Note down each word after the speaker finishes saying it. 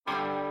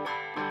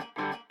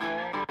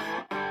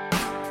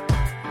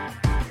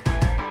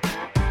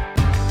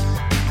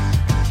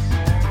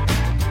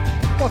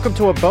Welcome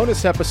to a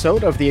bonus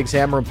episode of the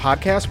Exam Room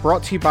Podcast,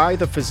 brought to you by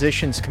the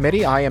Physicians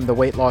Committee. I am the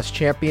weight loss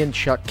champion,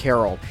 Chuck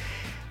Carroll.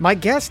 My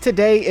guest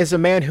today is a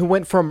man who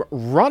went from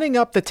running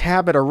up the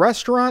tab at a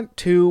restaurant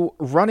to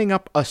running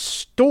up a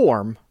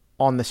storm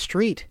on the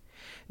street.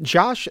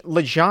 Josh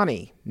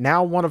LaJaunie,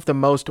 now one of the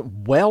most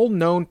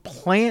well-known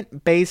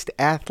plant-based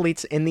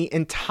athletes in the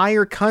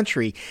entire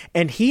country,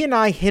 and he and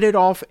I hit it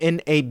off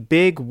in a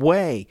big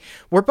way.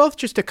 We're both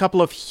just a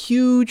couple of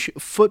huge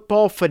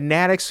football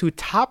fanatics who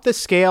top the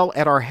scale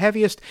at our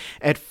heaviest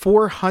at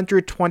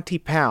 420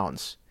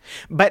 pounds.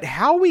 But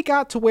how we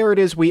got to where it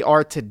is we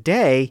are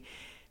today,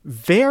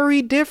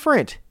 very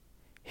different.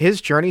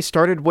 His journey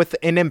started with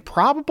an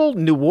improbable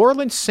New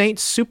Orleans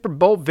Saints Super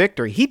Bowl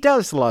victory. He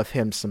does love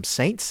him some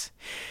Saints.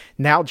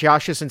 Now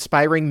Josh is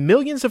inspiring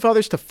millions of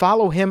others to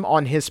follow him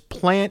on his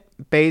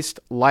plant-based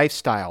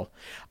lifestyle.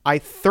 I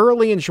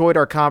thoroughly enjoyed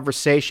our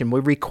conversation. We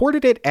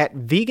recorded it at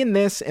Vegan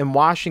This in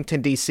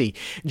Washington, D.C.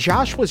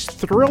 Josh was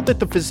thrilled that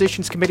the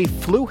Physicians Committee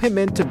flew him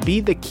in to be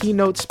the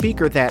keynote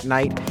speaker that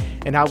night,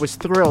 and I was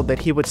thrilled that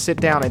he would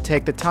sit down and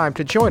take the time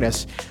to join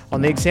us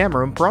on the Exam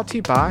Room, brought to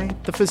you by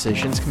the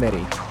Physicians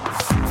Committee.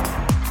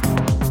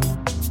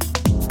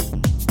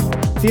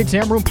 The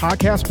Exam Room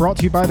Podcast brought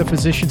to you by the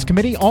Physicians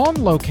Committee,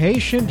 on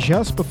location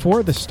just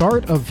before the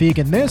start of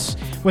Vegan This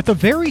with a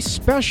very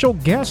special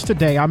guest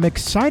today. I'm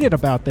excited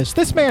about this.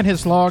 This man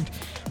has logged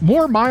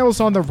more miles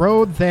on the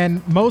road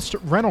than most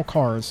rental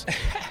cars.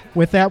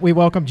 With that, we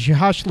welcome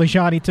Josh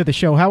LaJaunie to the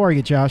show. How are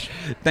you, Josh?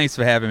 Thanks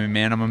for having me,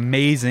 man. I'm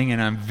amazing,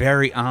 and I'm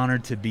very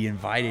honored to be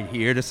invited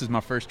here. This is my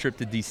first trip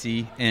to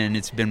D.C., and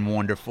it's been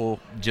wonderful,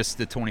 just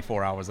the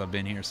 24 hours I've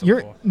been here so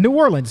You're far. New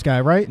Orleans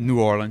guy, right?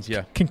 New Orleans,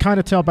 yeah. Can kind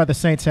of tell by the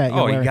Saints hat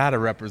you're wearing. You got to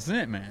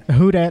represent, man.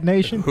 Who dat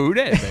nation? Who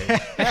dat,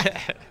 baby?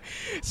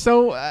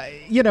 So,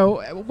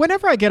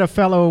 whenever I get a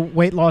fellow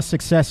weight loss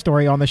success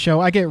story on the show,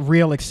 I get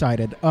real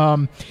excited.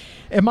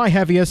 At my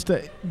heaviest,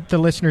 the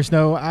listeners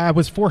know, I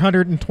was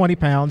 420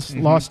 pounds,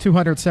 lost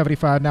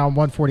 275, now I'm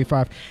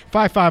 145.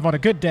 5'5" on a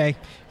good day.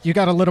 You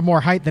got a little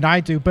more height than I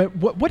do, but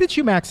what did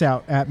you max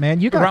out at, man?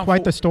 You got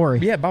quite the story.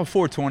 Yeah, about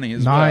 420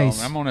 as nice.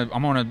 Well.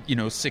 I'm on a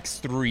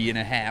 6'3" and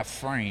a half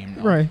frame.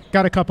 Though. Right,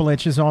 got a couple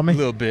inches on me. A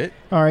little bit.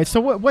 All right, so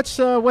what's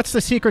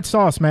the secret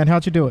sauce, man?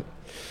 How'd you do it?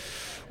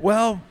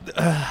 Well,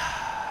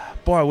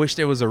 boy, I wish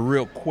there was a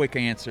real quick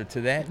answer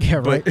to that. Yeah,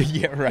 right. But,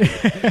 yeah,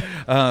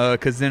 right.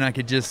 Because then I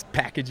could just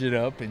package it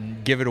up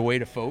and give it away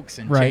to folks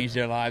and change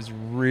their lives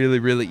really,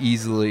 really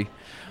easily.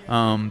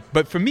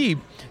 But for me,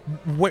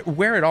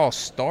 where it all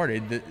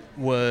started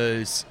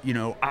was,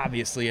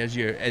 obviously as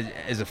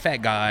a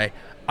fat guy,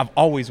 I've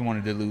always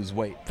wanted to lose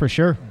weight. For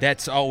sure.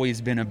 That's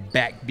always been a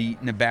backbeat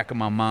in the back of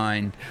my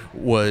mind,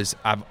 was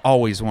I've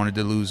always wanted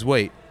to lose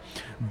weight.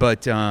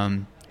 But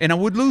and I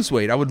would lose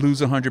weight. I would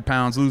lose 100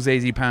 pounds, lose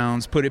 80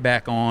 pounds, put it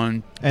back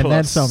on. And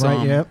then some,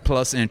 right? Yep.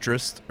 Plus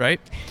interest, right?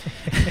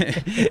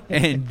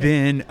 And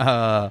then,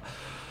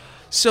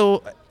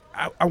 so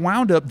I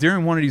wound up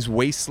during one of these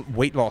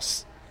weight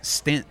loss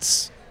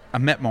stints, I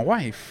met my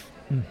wife.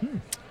 Mm-hmm.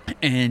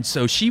 And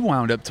so she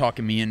wound up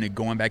talking me into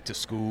going back to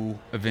school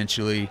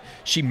eventually.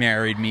 She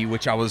married me,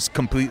 which I was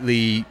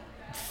completely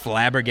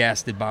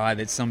flabbergasted by,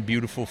 that some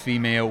beautiful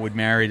female would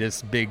marry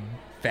this big,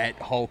 fat,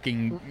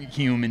 hulking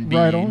human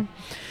being. Right on.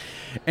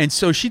 And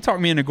so she talked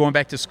me into going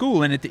back to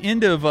school. And at the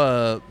end of,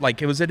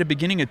 it was at the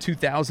beginning of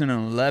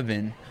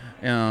 2011,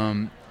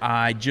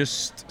 I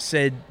just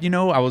said,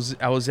 I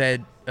was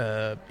at,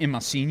 in my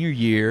senior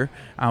year,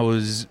 I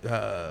was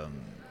a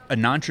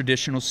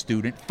non-traditional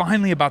student,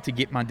 finally about to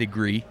get my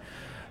degree.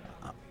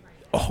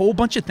 A whole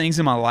bunch of things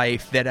in my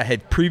life that I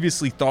had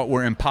previously thought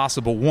were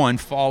impossible. One,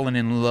 falling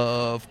in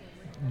love,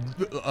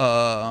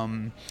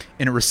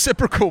 in a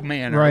reciprocal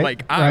manner.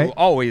 Right, I've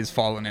always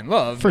fallen in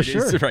love. For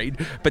sure. Right.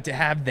 But to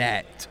have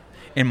that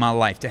in my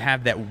life, to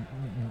have that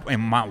in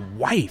my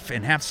wife,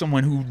 and have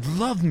someone who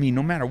loved me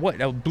no matter what,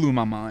 that blew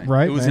my mind.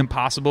 Right, it was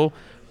impossible,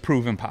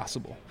 proven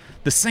possible.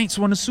 The Saints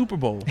won the Super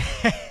Bowl.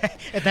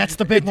 And that's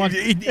the big one.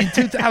 In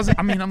 2000,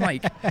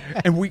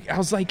 I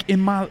was like, in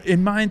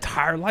my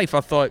entire life, I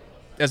thought,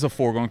 as a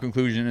foregone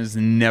conclusion, is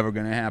never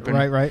going to happen.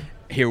 Right.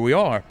 Here we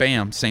are.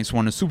 Bam. Saints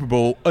won the Super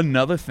Bowl.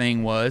 Another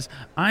thing was,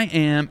 I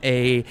am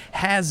a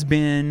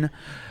has-been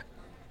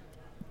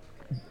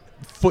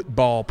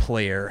football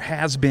player,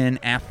 has-been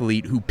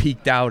athlete who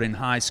peaked out in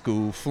high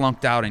school,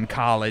 flunked out in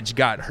college,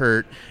 got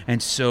hurt,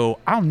 and so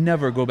I'll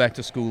never go back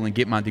to school and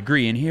get my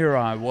degree. And here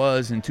I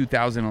was in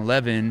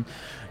 2011,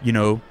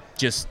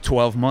 just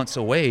 12 months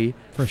away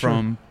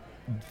from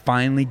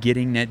finally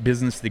getting that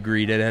business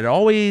degree that I'd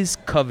always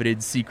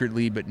coveted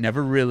secretly, but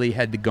never really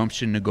had the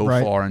gumption to go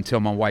far until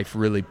my wife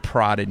really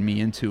prodded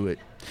me into it.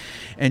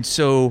 And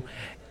so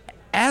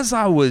as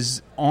I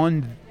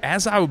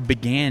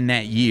began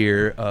that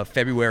year,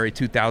 February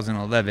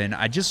 2011,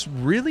 I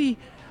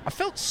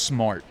felt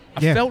smart.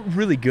 I felt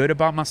really good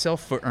about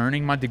myself for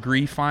earning my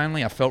degree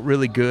finally. I felt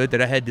really good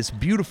that I had this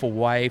beautiful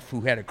wife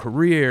who had a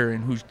career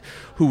and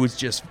who was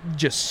just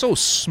so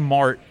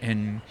smart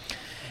and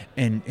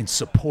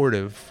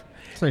supportive.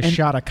 It's a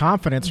shot of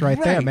confidence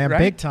right there, man. Right?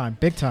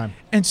 Big time.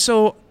 And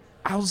so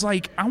I was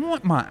like, I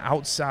want my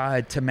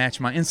outside to match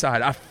my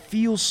inside. I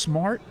feel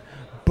smart,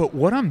 but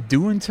what I'm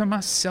doing to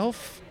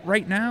myself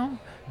right now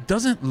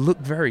doesn't look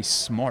very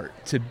smart.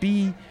 To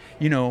be,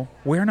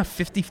 wearing a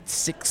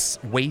 56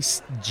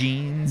 waist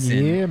jeans.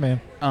 Yeah,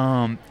 man.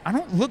 I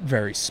don't look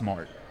very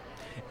smart.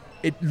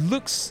 It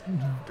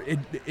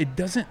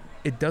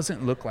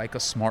doesn't look like a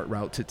smart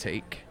route to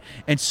take.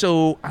 And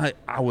so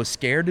I was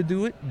scared to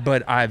do it,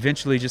 but I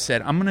eventually just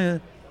said, I'm going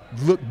to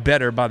look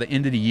better by the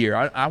end of the year.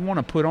 I want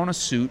to put on a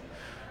suit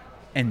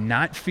and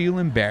not feel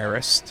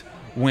embarrassed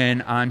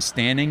when I'm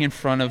standing in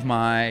front of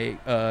my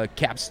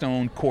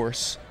capstone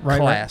course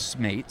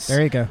classmates.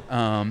 There you go.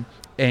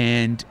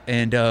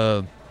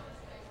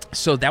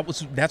 So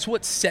that's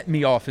what set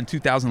me off in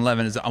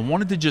 2011 is I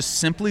wanted to just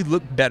simply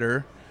look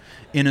better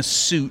in a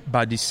suit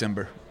by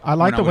December. I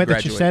like the way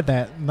that you said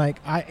that. Like,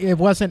 it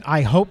wasn't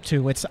I hope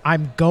to, it's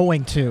I'm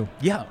going to.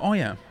 Yeah. Oh,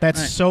 yeah.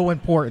 That's so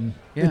important.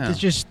 Yeah. It's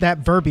just that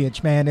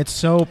verbiage, man. It's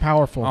so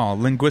powerful. Oh,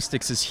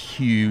 linguistics is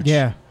huge.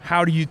 Yeah.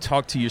 How do you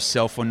talk to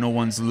yourself when no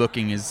one's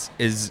looking is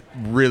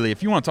really,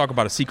 if you want to talk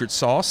about a secret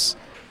sauce,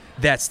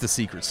 that's the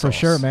secret sauce. For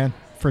sure, man.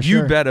 For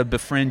sure. You better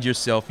befriend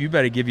yourself. You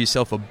better give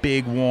yourself a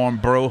big, warm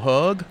bro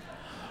hug,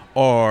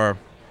 or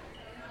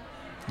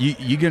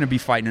you're going to be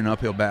fighting an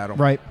uphill battle.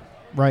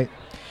 Right.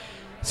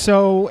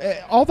 So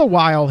all the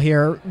while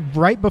here,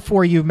 right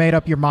before you made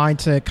up your mind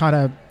to kind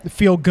of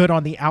feel good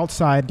on the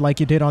outside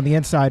like you did on the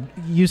inside,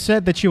 you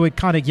said that you had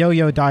kind of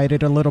yo-yo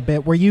dieted a little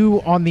bit. Were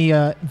you on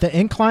the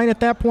incline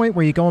at that point?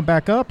 Were you going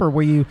back up, or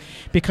were you,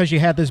 because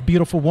you had this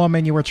beautiful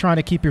woman, you were trying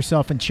to keep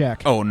yourself in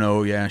check? Oh,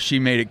 no, yeah. She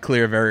made it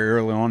clear very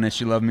early on that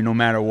she loved me no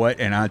matter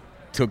what, and I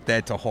took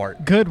that to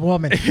heart. Good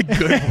woman.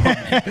 Good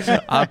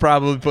woman. I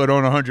probably put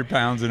on 100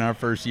 pounds in our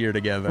first year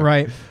together.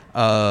 Right.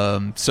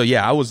 So,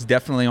 yeah, I was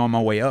definitely on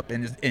my way up,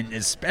 and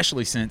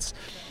especially since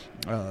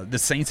the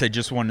Saints had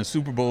just won the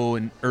Super Bowl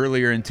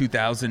earlier in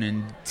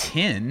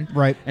 2010.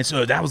 Right. And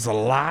so that was a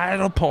lot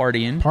of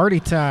partying.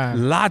 Party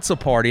time. Lots of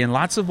partying,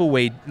 lots of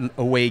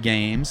away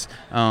games,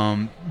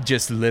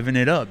 just living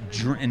it up.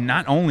 And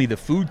not only the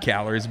food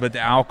calories, but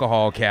the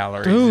alcohol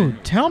calories.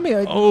 Dude, tell me.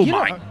 Oh,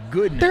 my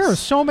goodness. There are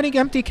so many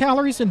empty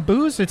calories in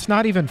booze, it's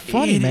not even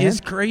funny, man. It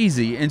is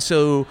crazy. And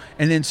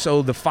then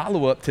the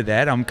follow-up to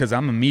that, because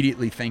I'm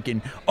immediately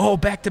thinking,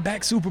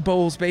 back-to-back Super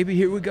Bowls, baby,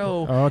 here we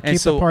go. Oh,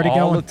 keep the party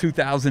going. All of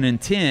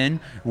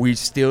 2010, we're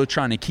still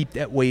trying to keep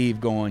that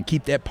wave going,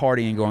 keep that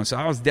partying going. So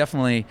I was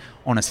definitely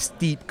on a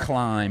steep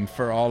climb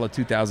for all of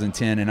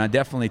 2010, and I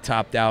definitely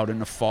topped out in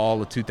the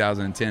fall of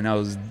 2010. That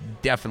was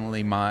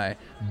definitely my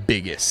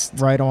biggest.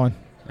 Right on.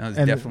 That was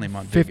and definitely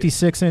my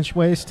biggest. 56-inch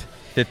waist.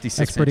 56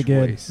 That's pretty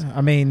good. Waist.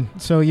 I mean,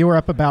 so you were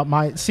up about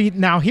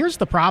now here's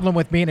the problem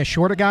with being a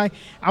shorter guy.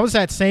 I was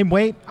that same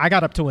weight. I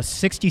got up to a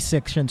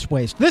 66-inch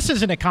waist. This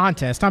isn't a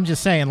contest. I'm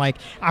just saying, like,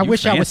 I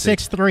wish I was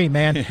 6'3",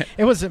 man.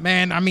 It was,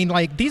 man, I mean,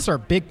 like, these are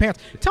big pants.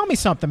 Tell me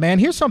something, man.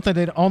 Here's something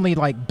that only,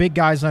 like, big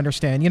guys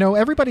understand.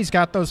 Everybody's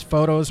got those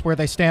photos where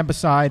they stand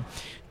beside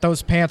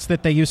those pants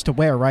that they used to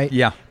wear, right?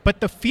 Yeah. But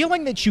the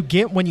feeling that you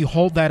get when you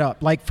hold that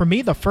up, like, for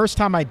me, the first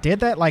time I did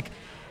that, like,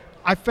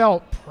 I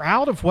felt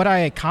proud of what I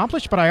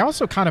accomplished, but I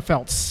also kind of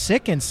felt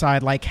sick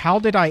inside. Like, how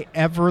did I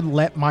ever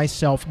let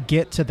myself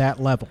get to that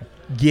level?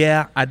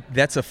 Yeah,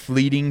 that's a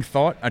fleeting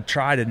thought. I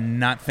try to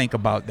not think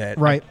about that.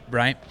 Right.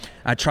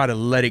 I try to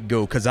let it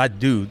go, because I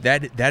do.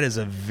 That is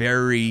a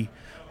very,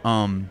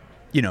 I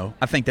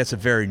think that's a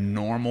very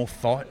normal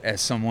thought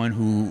as someone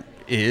who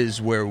is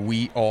where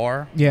we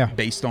are,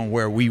 based on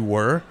where we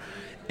were.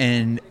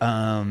 And,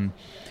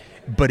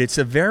 but it's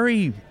a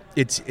very...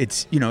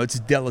 It's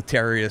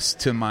deleterious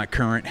to my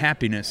current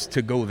happiness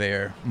to go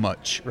there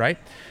much, right?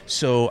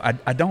 So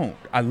I don't.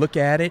 I look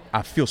at it.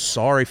 I feel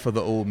sorry for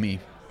the old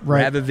me.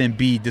 Right. Rather than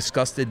be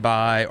disgusted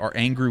by or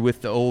angry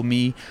with the old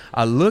me,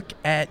 I look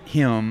at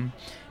him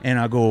and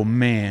I go,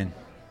 man,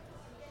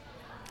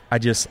 I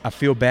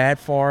feel bad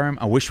for him.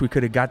 I wish we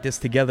could have got this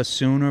together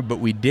sooner, but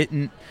we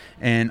didn't.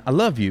 And I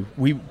love you.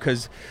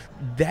 Because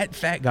that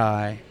fat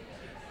guy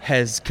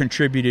has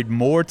contributed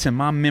more to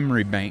my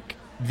memory bank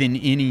than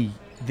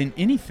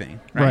anything,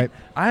 right?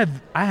 I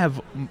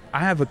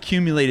have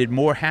accumulated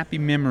more happy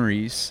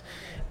memories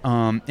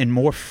and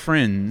more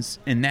friends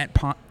in that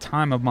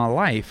time of my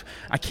life.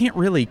 I can't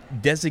really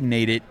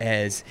designate it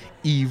as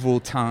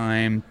evil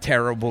time,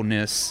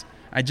 terribleness.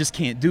 I just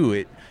can't do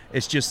it.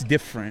 It's just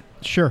different.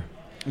 Sure.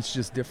 It's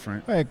just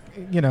different.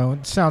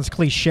 It sounds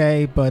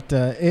cliche, but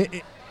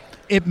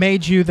it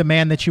made you the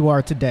man that you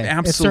are today.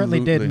 Absolutely. It certainly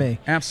did me.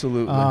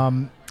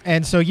 Absolutely.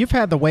 And so you've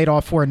had the weight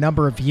off for a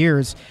number of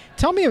years.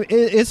 Tell me,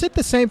 is it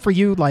the same for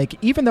you? Like,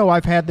 even though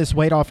I've had this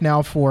weight off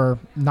now for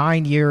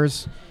 9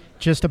 years,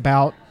 just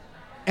about,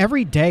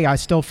 every day I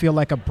still feel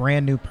like a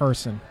brand new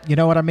person. You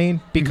know what I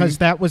mean? Because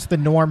that was the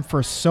norm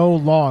for so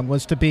long,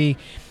 was to be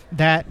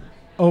that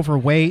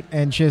overweight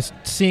and just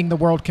seeing the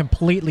world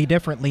completely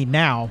differently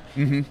now.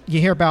 You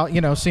hear about,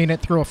 seeing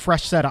it through a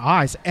fresh set of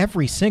eyes.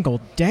 Every single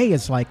day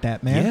is like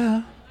that, man.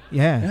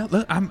 Yeah. Yeah.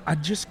 Look,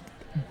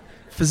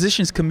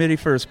 Physicians Committee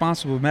for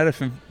Responsible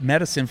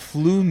Medicine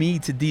flew me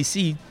to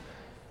D.C.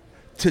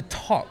 to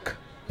talk.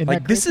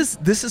 Like, this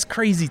is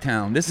crazy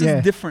town. This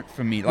is different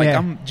for me. Like,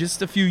 I'm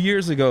just a few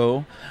years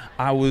ago,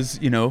 I was,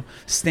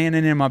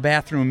 standing in my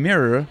bathroom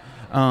mirror,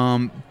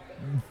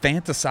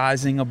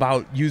 fantasizing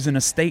about using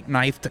a steak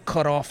knife to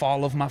cut off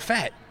all of my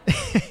fat.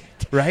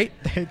 Right?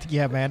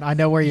 Yeah, man. I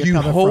know where you're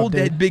coming from. You hold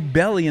that big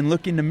belly and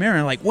look in the mirror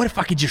and like, what if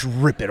I could just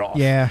rip it off?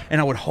 Yeah.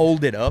 And I would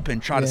hold it up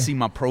and try to see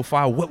my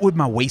profile. What would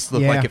my waist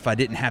look like if I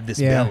didn't have this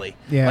belly?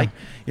 Yeah. Like,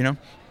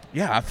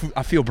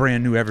 I feel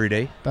brand new every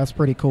day. That's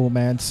pretty cool,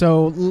 man.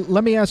 So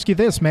let me ask you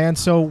this, man.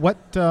 So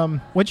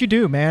what'd you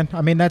do, man?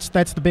 I mean, that's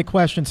the big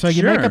question. So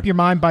you make up your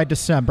mind by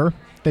December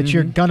that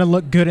you're going to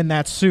look good in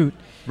that suit.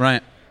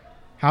 Right.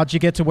 How'd you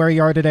get to where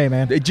you are today,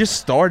 man? It just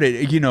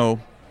started, you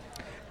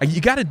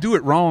got to do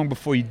it wrong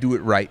before you do it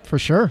right. For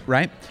sure.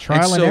 Right?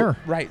 Trial and error.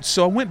 Right.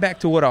 So I went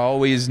back to what I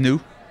always knew.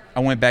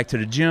 I went back to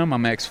the gym.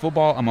 I'm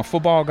ex-football. I'm a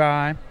football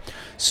guy.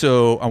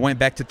 So I went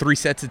back to 3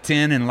 sets of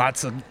 10 and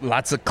lots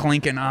of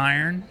clinking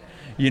iron,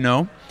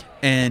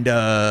 and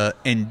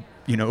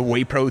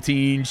whey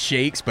protein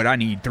shakes, but I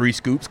need 3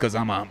 scoops because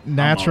I'm a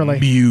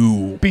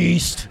mule.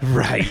 Beast.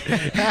 Right.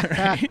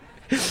 Right.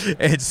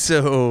 And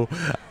so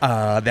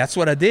that's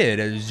what I did.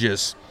 It was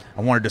just,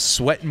 I wanted to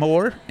sweat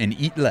more and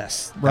eat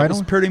less. That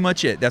was pretty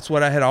much it. That's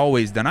what I had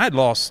always done. I had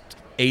lost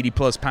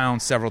 80-plus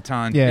pounds several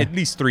times, at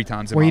least 3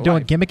 times in my life. Were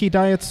you doing gimmicky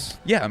diets?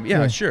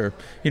 Yeah, sure.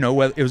 It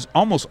was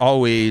almost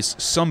always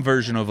some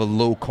version of a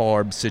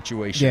low-carb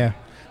situation. Yeah.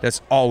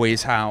 That's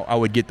always how I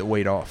would get the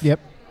weight off. Yep.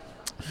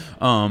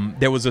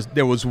 There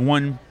was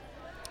one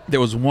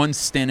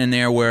stint in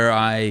there where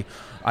I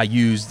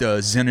used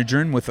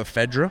Zenadrin with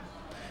ephedra.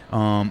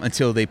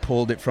 Until they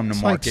pulled it from the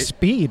market. Like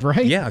speed,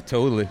 right? Yeah,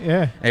 totally.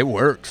 Yeah. It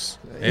works.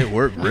 It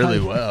worked really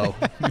well.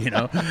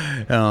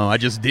 I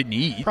just didn't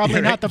eat.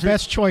 Probably not the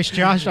best choice,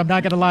 Josh. I'm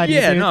not going to lie to you.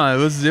 Yeah, no,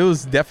 it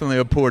was definitely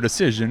a poor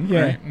decision.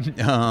 Yeah.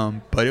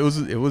 Right? But it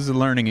was a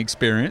learning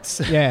experience.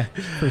 Yeah,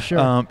 for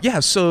sure.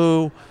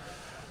 So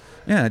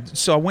I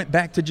went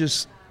back to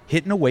just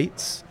hitting the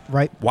weights,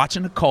 right?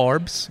 Watching the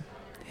carbs,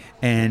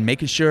 and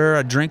making sure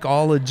I drink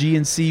all the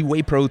GNC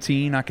whey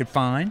protein I could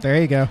find.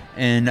 There you go.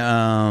 And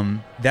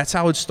that's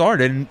how it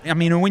started. And I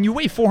mean, when you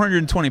weigh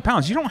 420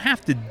 pounds, you don't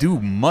have to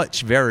do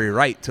much very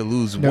right to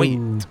lose weight.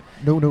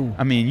 No.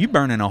 I mean, you're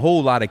burning a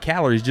whole lot of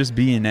calories just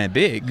being that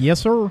big.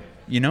 Yes, sir.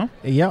 Yeah.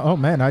 Oh,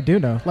 man, I do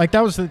know. Like,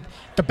 that was the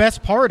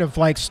best part of,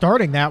 like,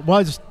 starting that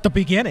was the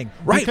beginning.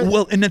 Right.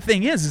 Well, and the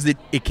thing is that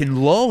it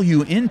can lull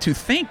you into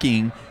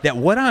thinking that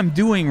what I'm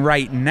doing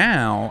right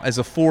now as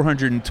a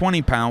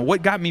 420-pound,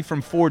 what got me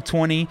from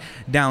 420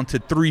 down to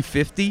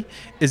 350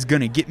 is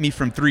going to get me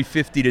from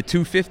 350 to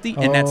 250,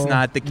 and that's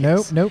not the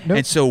case. Nope.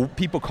 And so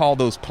people call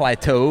those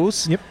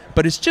plateaus. Yep.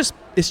 But it's just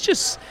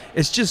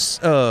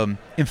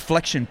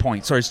inflection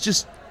points, or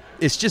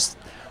it's just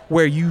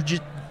where you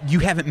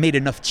haven't made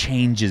enough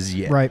changes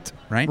yet. Right.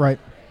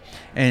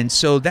 And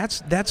so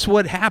that's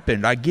what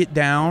happened. I get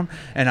down,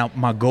 and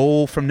my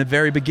goal from the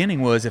very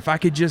beginning was if I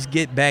could just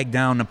get back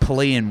down to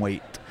playing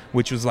weight,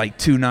 which was like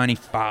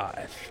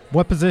 295.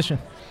 What position?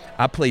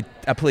 I played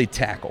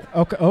tackle.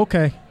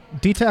 Okay.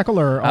 D tackle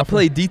or offense? I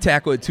played D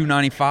tackle at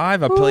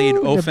 295. I played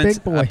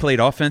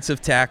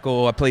offensive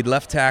tackle. I played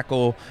left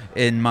tackle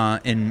in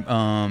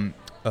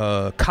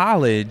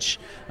college,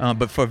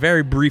 but for a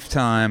very brief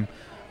time.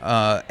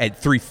 At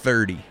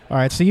 330. All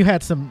right, so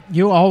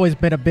you always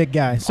been a big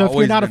guy. So if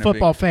you're not a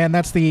football fan,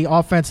 that's the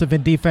offensive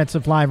and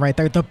defensive line right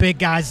there. The big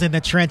guys in the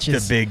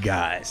trenches. The big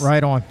guys.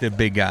 Right on. The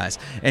big guys.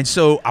 And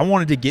so I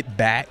wanted to get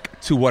back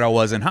to what I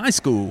was in high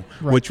school,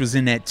 which was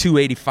in that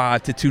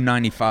 285 to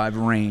 295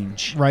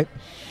 range. Right.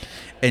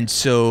 And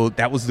so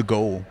that was the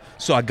goal.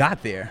 So I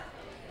got there.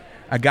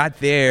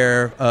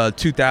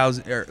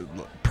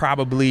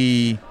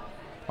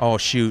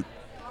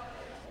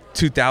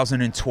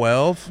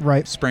 2012,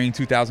 right? Spring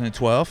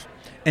 2012,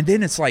 and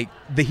then it's like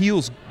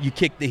you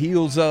kick the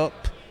heels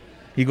up,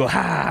 you go,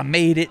 I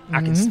made it.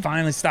 I can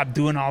finally stop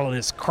doing all of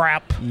this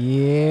crap.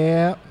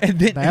 Yeah, and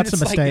then that's a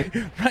mistake,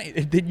 right?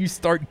 And then you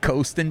start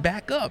coasting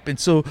back up, and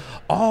so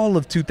all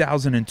of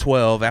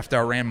 2012, after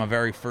I ran my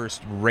very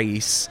first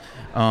race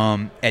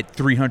at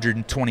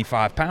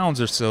 325 pounds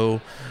or so,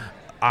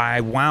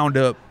 I wound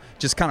up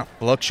just kind of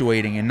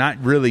fluctuating and not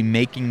really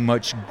making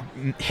much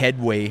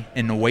headway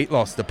in the weight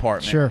loss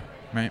department. Sure.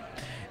 Right.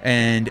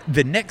 And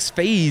the next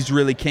phase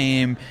really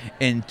came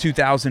in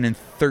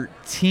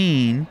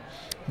 2013,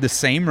 the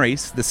same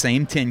race, the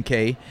same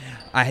 10K.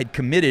 I had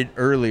committed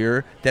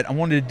earlier that I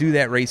wanted to do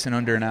that race in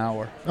under an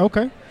hour.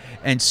 Okay.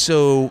 And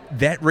so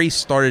that race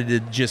started to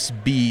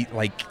just be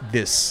like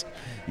this,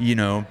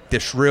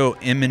 this real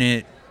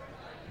imminent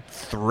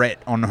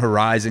threat on the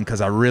horizon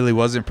because I really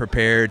wasn't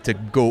prepared to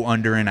go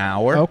under an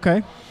hour.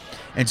 Okay.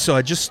 And so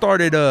I just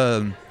started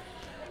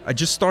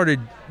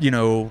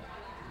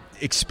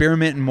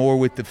experimenting more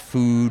with the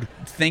food,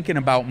 thinking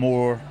about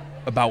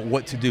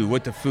what to do,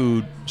 what the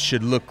food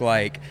should look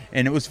like.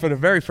 And it was for the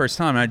very first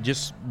time I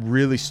just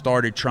really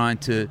started trying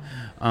to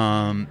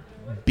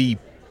be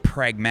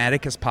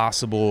pragmatic as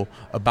possible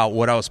about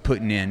what I was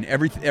putting in.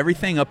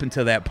 Everything up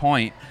until that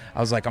point,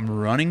 I was like, I'm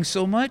running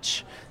so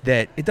much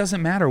that it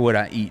doesn't matter what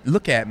I eat.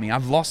 Look at me.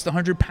 I've lost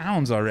 100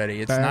 pounds already.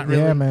 It's not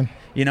really, yeah, man.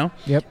 you know?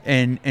 Yep.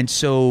 And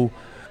so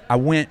I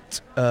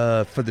went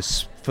for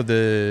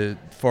the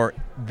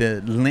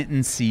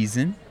Lenten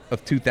season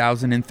of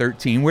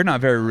 2013. We're not a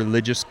very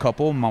religious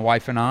couple, my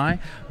wife and I,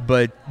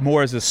 but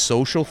more as a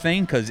social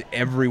thing because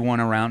everyone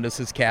around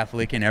us is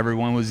Catholic and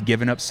everyone was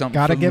giving up something.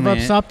 Gotta give up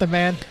something,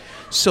 man.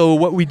 So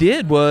what we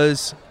did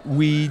was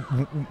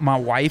my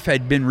wife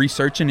had been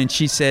researching and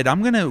she said,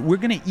 we're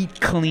gonna eat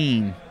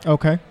clean.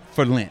 Okay.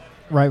 For Lent.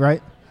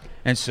 Right.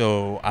 And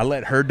so I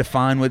let her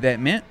define what that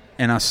meant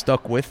and I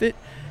stuck with it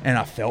and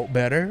I felt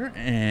better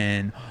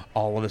and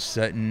all of a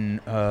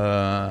sudden,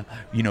 the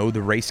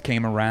race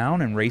came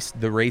around and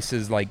the race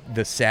is like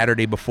the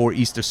Saturday before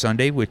Easter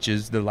Sunday, which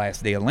is the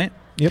last day of Lent.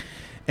 Yep.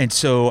 And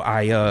so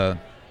I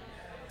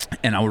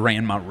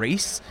ran my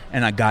race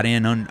and I got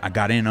in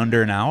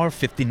under an hour,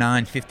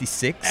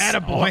 59:56.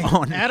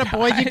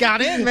 Attaboy, you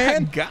got in,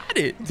 man. I got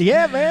it.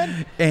 Yeah,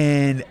 man.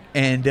 And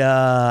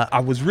I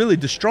was really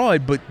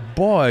destroyed, but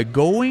boy,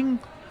 doing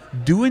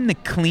the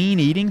clean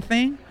eating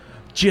thing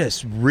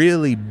just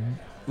really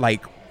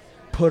like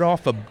put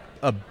off put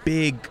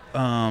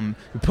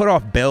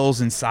off bells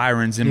and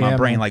sirens in my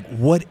brain. Man. Like,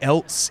 what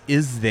else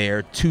is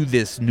there to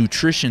this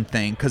nutrition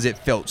thing? Because it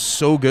felt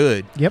so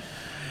good. Yep.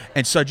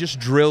 And so I just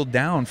drilled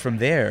down from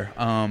there.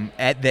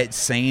 At that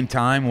same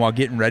time, while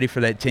getting ready for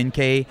that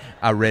 10K,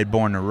 I read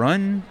Born to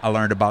Run. I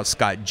learned about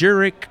Scott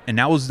Jurek, and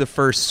that was the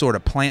first sort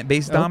of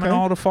plant-based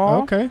domino to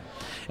fall. Okay.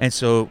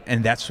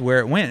 And that's where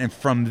it went. And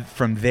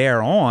from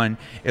there on,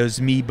 it was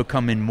me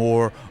becoming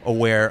more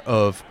aware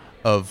of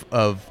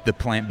the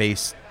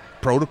plant-based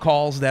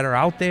protocols that are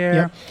out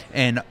there,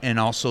 and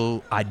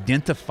also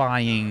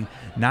identifying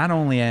not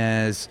only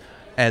as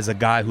a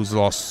guy who's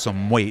lost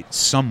some weight,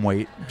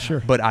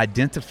 sure, but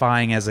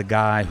identifying as a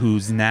guy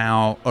who's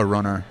now a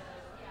runner.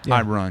 Yeah.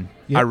 I run.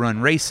 Yep. I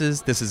run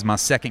races. This is my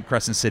second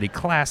Crescent City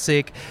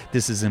Classic.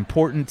 This is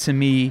important to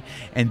me.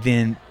 And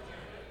then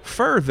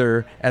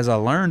further, as I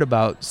learned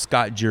about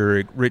Scott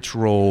Jurek, Rich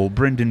Roll,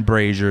 Brendan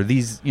Brazier,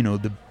 these,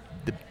 the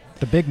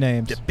big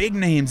names. The big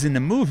names in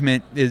the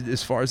movement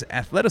as far as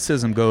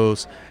athleticism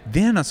goes,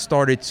 then I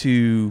started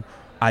to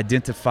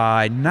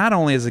identify not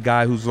only as a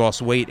guy who's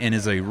lost weight and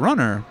is a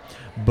runner,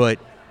 but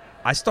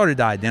I started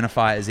to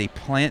identify as a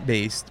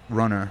plant-based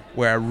runner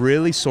where I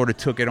really sort of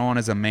took it on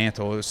as a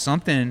mantle. It was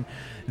something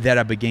that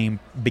I became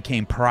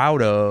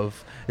proud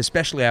of,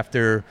 especially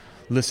after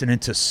listening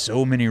to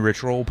so many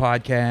Rich Roll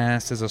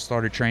podcasts as I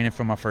started training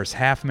for my first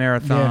half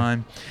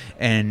marathon,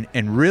 and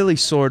really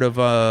sort of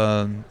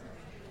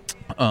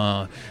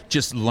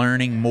just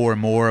learning more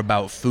and more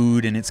about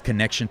food and its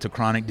connection to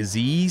chronic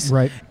disease,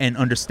 right, and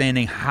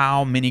understanding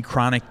how many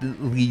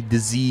chronically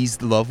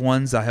diseased loved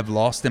ones I have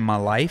lost in my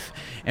life.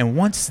 And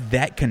once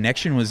that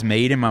connection was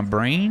made in my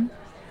brain,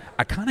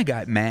 I kind of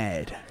got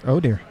mad. Oh,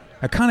 dear.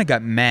 I kind of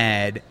got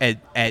mad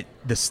at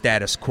the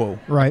status quo.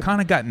 Right. I kind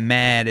of got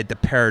mad at the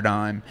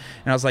paradigm.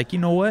 And I was like, you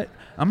know what?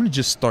 I'm going to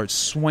just start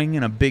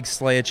swinging a big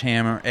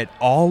sledgehammer at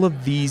all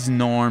of these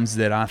norms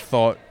that I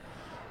thought,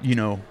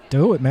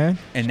 do it, man.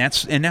 And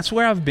that's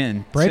where I've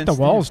been. Break the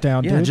walls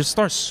down, dude. Yeah, just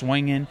start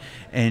swinging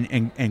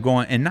and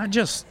going, and not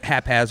just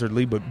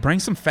haphazardly, but bring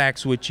some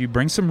facts with you,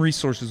 bring some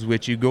resources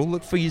with you. Go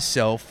look for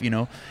yourself,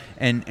 and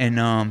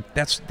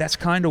that's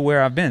kind of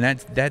where I've been.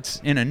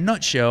 That's in a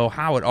nutshell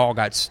how it all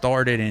got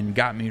started and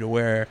got me to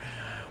where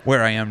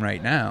I am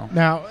right now.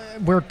 Now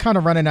we're kind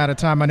of running out of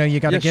time. I know you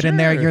got to get in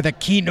there. You're the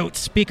keynote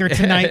speaker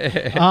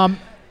tonight.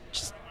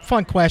 Just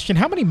fun question: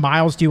 how many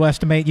miles do you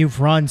estimate you've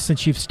run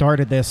since you've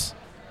started this?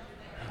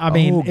 I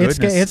mean, it's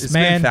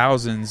been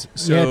thousands.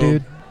 So, yeah,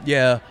 dude.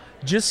 Yeah.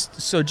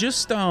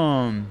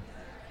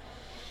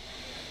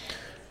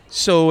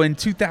 So in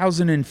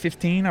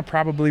 2015, I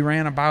probably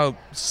ran about,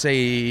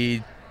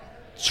 say,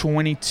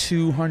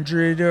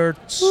 2,200 or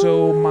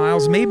so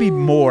miles, maybe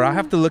more. I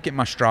have to look at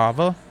my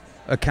Strava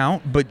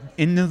account, but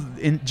in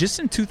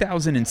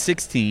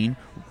 2016,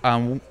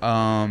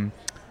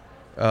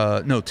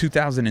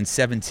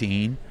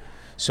 2017.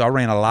 So I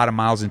ran a lot of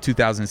miles in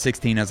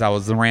 2016 as I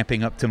was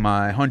ramping up to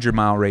my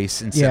 100-mile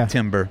race in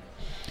September.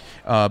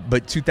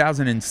 But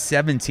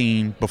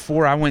 2017,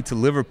 before I went to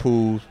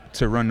Liverpool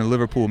to run the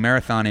Liverpool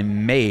Marathon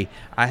in May,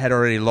 I had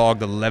already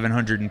logged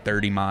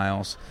 1,130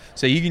 miles.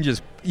 So you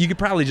could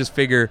probably just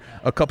figure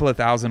a couple of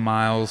thousand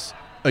miles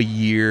a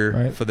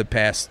year for the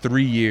past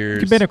 3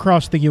 years. You've been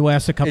across the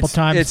U.S. a couple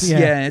times.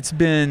 It's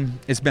been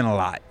a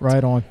lot.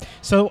 Right on.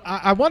 So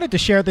I wanted to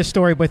share this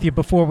story with you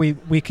before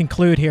we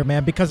conclude here,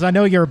 man, because I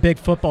know you're a big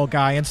football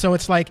guy. And so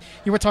it's like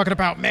you were talking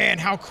about, man,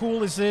 how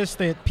cool is this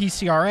that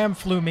PCRM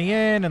flew me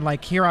in and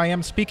like here I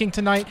am speaking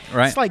tonight.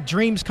 Right. It's like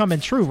dreams coming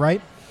true,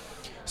 right?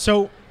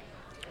 So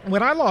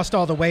when I lost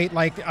all the weight,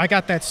 like I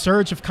got that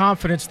surge of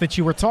confidence that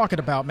you were talking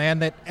about, man,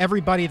 that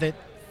everybody that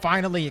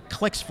finally it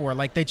clicks for,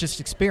 like they just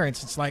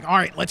experience. It's like, all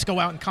right, let's go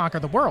out and conquer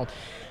the world.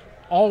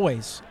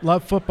 Always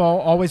loved football,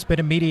 always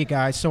been a media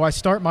guy. So I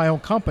start my own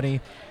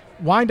company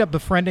wind up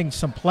befriending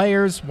some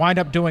players, wind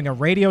up doing a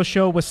radio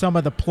show with some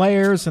of the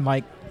players and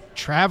like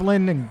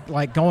traveling and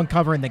like going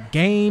covering the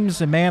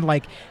games. And man,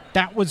 like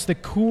that was the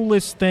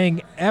coolest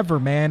thing ever,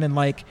 man. And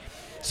like,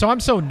 so I'm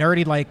so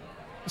nerdy. Like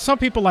some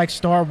people like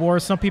Star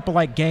Wars, some people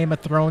like Game of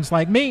Thrones.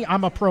 Like me,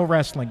 I'm a pro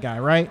wrestling guy,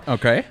 right?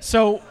 Okay.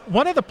 So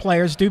one of the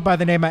players, dude by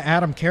the name of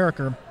Adam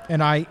Carricker,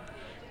 and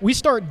we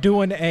start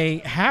doing a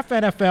half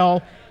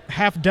NFL,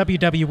 half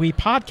WWE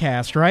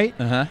podcast, right?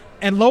 Uh-huh.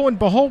 And lo and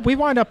behold, we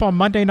wind up on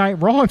Monday Night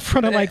Raw in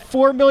front of like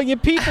 4 million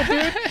people,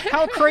 dude.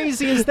 How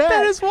crazy is that?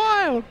 That is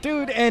wild.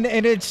 Dude, and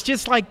it's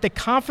just like the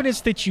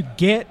confidence that you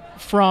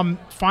get from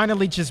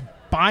finally just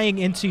buying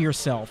into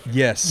yourself.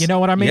 Yes. You know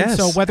what I mean? Yes,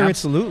 so whether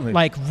absolutely. It's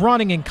like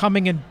running and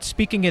coming and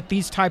speaking at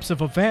these types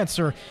of events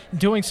or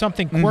doing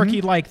something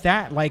quirky like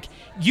that, like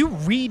you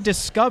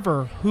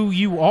rediscover who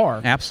you are.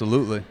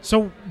 Absolutely.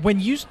 So when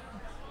you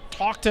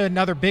talk to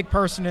another big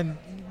person and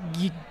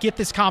you get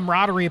this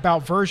camaraderie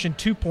about version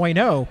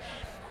 2.0,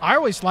 I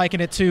always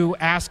liken it to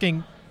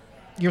asking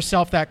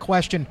yourself that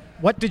question,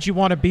 what did you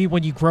want to be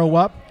when you grow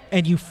up?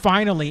 And you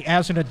finally,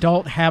 as an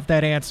adult, have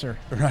that answer.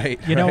 Right.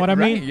 You know what I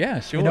mean? Right. Yeah,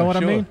 sure. You know what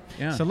I mean?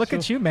 Yeah, so look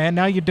at you, man.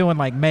 Now you're doing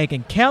like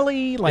Megyn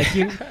Kelly, like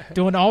you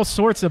doing all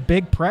sorts of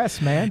big press,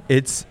 man.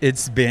 It's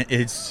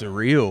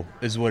surreal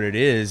is what it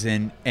is.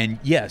 And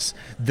yes,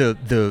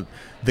 the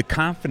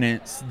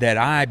confidence that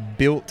I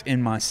built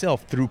in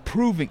myself through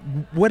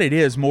proving what it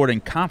is more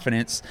than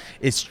confidence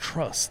is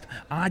trust.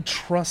 I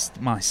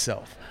trust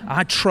myself.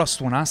 I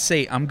trust when I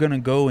say I'm going to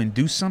go and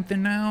do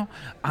something now,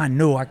 I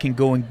know I can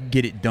go and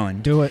get it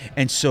done. Do it.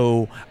 And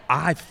so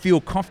I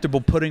feel comfortable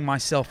putting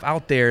myself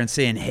out there and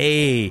saying,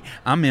 hey,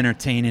 I'm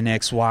entertaining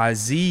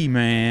XYZ,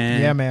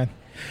 man. Yeah, man.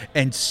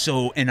 And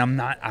so, and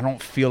I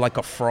don't feel like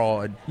a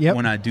fraud Yep.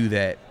 when I do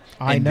that.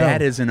 I and know.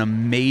 that is an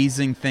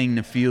amazing thing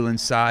to feel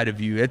inside of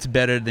you. It's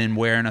better than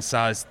wearing a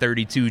size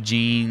 32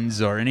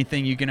 jeans or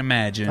anything you can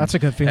imagine. That's a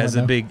good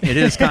feeling. It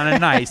is kind of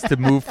nice to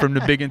move from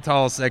the big and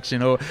tall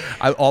section.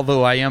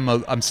 Although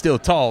I'm still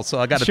tall, so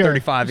I got a Sure.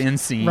 35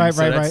 inseam, Right,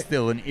 so right, that's right.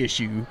 still an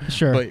issue.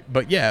 Sure.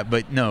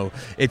 But no,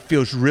 it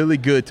feels really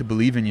good to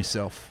believe in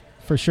yourself.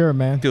 For sure,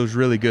 man. It feels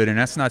really good, and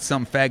that's not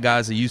something fat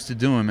guys are used to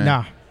doing,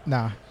 man.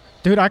 Nah.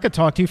 Dude, I could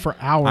talk to you for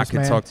hours, I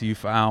could man. talk to you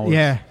for hours.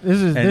 Yeah, this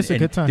is a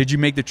good time. Did you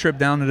make the trip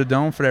down to the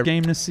Dome for that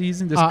game this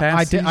season, this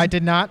past season? I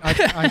did not.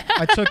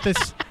 I took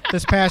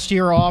this past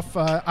year off.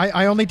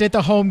 I only did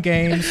the home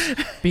games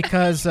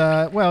because,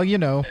 well, you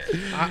know,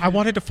 I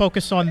wanted to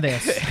focus on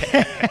this.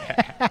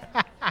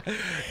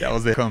 That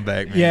was the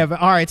comeback, man. Yeah, but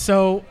all right,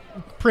 so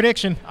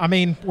prediction. I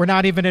mean, we're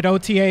not even at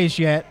OTAs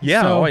yet.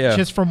 Yeah, so yeah.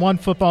 Just from one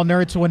football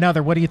nerd to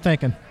another, what are you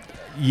thinking?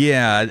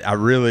 Yeah, I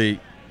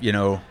really,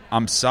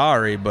 I'm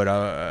sorry, but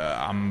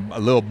I'm a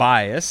little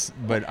biased.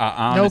 But I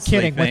honestly No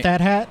kidding. With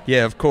that hat?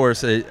 Yeah, of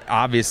course.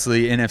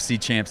 Obviously, NFC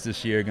champs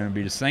this year are going to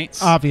be the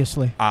Saints.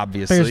 Obviously.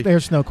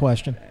 There's no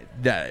question.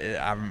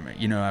 I'm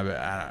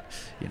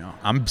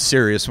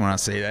serious when I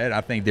say that.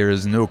 I think there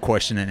is no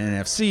question in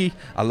NFC.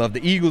 I love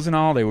the Eagles and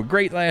all. They were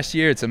great last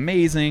year. It's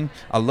amazing.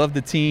 I love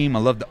the team. I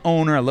love the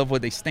owner. I love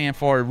what they stand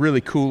for. A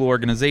really cool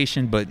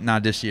organization, but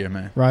not this year,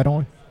 man. Right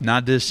on.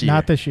 Not this year.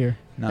 Not this year.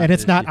 Not and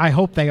it's this not, year. I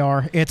hope they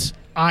are. It's,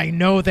 I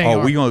know they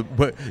are.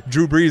 But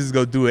Drew Brees is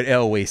going to do it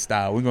Elway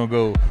style. We're going to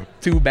go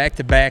 2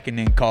 back-to-back and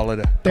then call it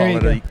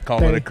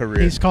a career.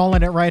 He's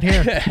calling it right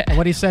here. And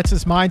what he sets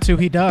his mind to,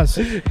 he does.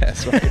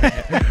 That's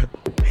right.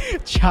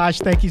 Josh,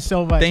 thank you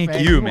so much. Thank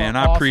man. you, man. are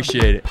I awesome.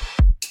 appreciate it.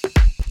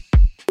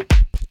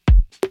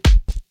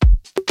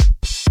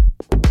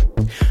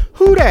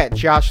 Who dat,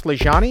 Josh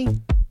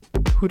LaJaunie?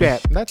 Who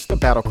dat? That's the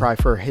battle cry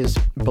for his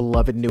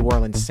beloved New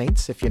Orleans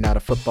Saints, if you're not a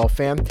football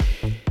fan.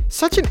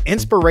 Such an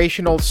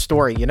inspirational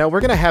story. We're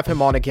going to have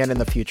him on again in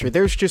the future.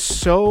 There's just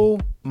so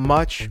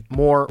much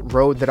more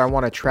road that I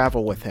want to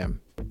travel with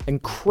him.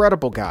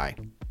 Incredible guy.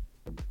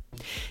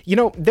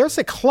 There's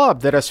a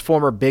club that us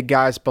former big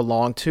guys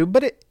belong to,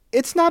 but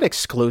it's not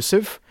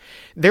exclusive.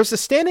 There's a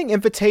standing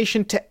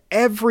invitation to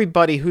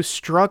everybody who's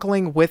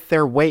struggling with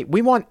their weight.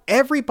 We want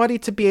everybody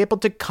to be able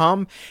to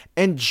come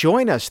and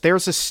join us.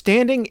 There's a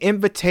standing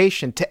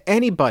invitation to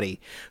anybody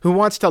who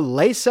wants to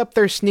lace up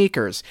their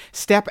sneakers,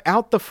 step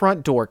out the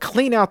front door,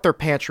 clean out their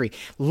pantry,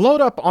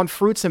 load up on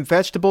fruits and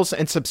vegetables,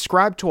 and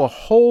subscribe to a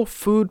whole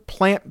food,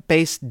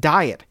 plant-based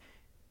diet.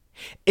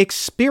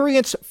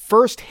 Experience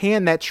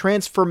firsthand that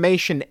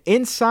transformation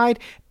inside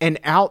and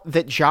out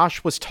that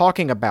Josh was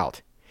talking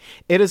about.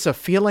 It is a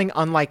feeling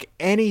unlike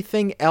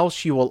anything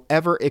else you will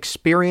ever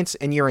experience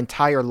in your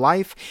entire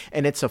life,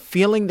 and it's a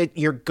feeling that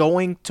you're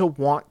going to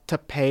want to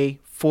pay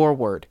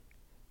forward.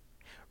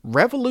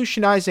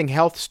 Revolutionizing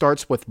health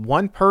starts with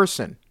one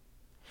person,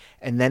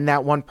 and then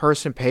that one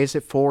person pays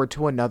it forward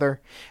to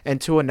another,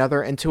 and to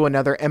another, and to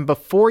another, and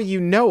before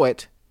you know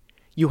it,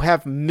 you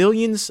have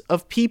millions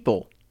of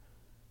people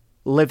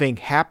living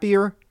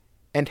happier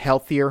and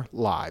healthier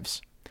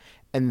lives.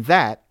 And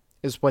that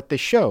is what this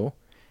show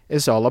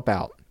is all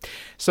about.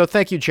 So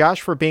thank you,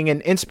 Josh, for being an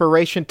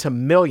inspiration to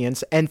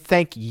millions, and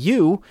thank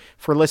you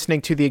for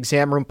listening to the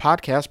Exam Room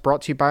Podcast,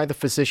 brought to you by the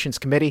Physicians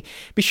Committee.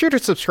 Be sure to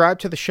subscribe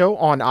to the show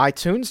on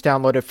iTunes,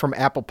 download it from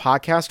Apple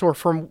Podcast, or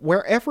from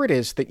wherever it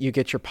is that you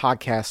get your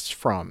podcasts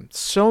from.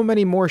 So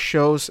many more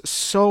shows,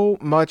 so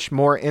much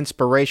more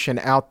inspiration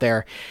out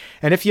there.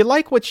 And if you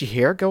like what you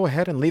hear, go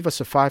ahead and leave us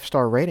a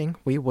 5-star rating.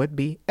 We would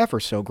be ever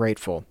so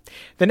grateful.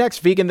 The next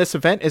Vegan This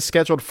event is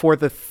scheduled for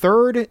the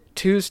third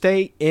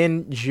Tuesday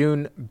in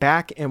June,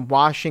 back in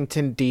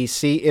Washington,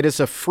 D.C. It is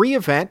a free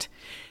event.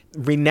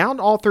 Renowned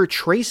author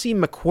Tracy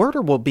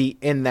McWhirter will be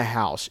in the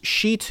house.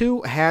 She,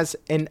 too, has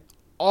an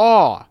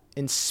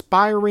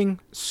awe-inspiring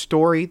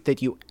story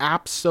that you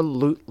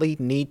absolutely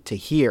need to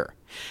hear.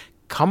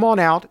 Come on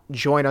out,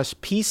 join us.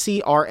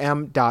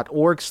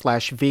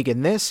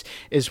 pcrm.org/vegan.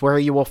 Is where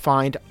you will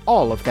find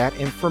all of that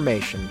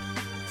information.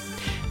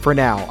 For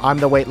now, I'm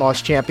the weight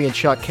loss champion,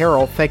 Chuck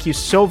Carroll. Thank you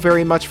so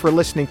very much for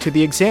listening to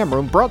The Exam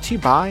Room, brought to you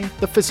by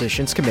the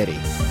Physicians Committee.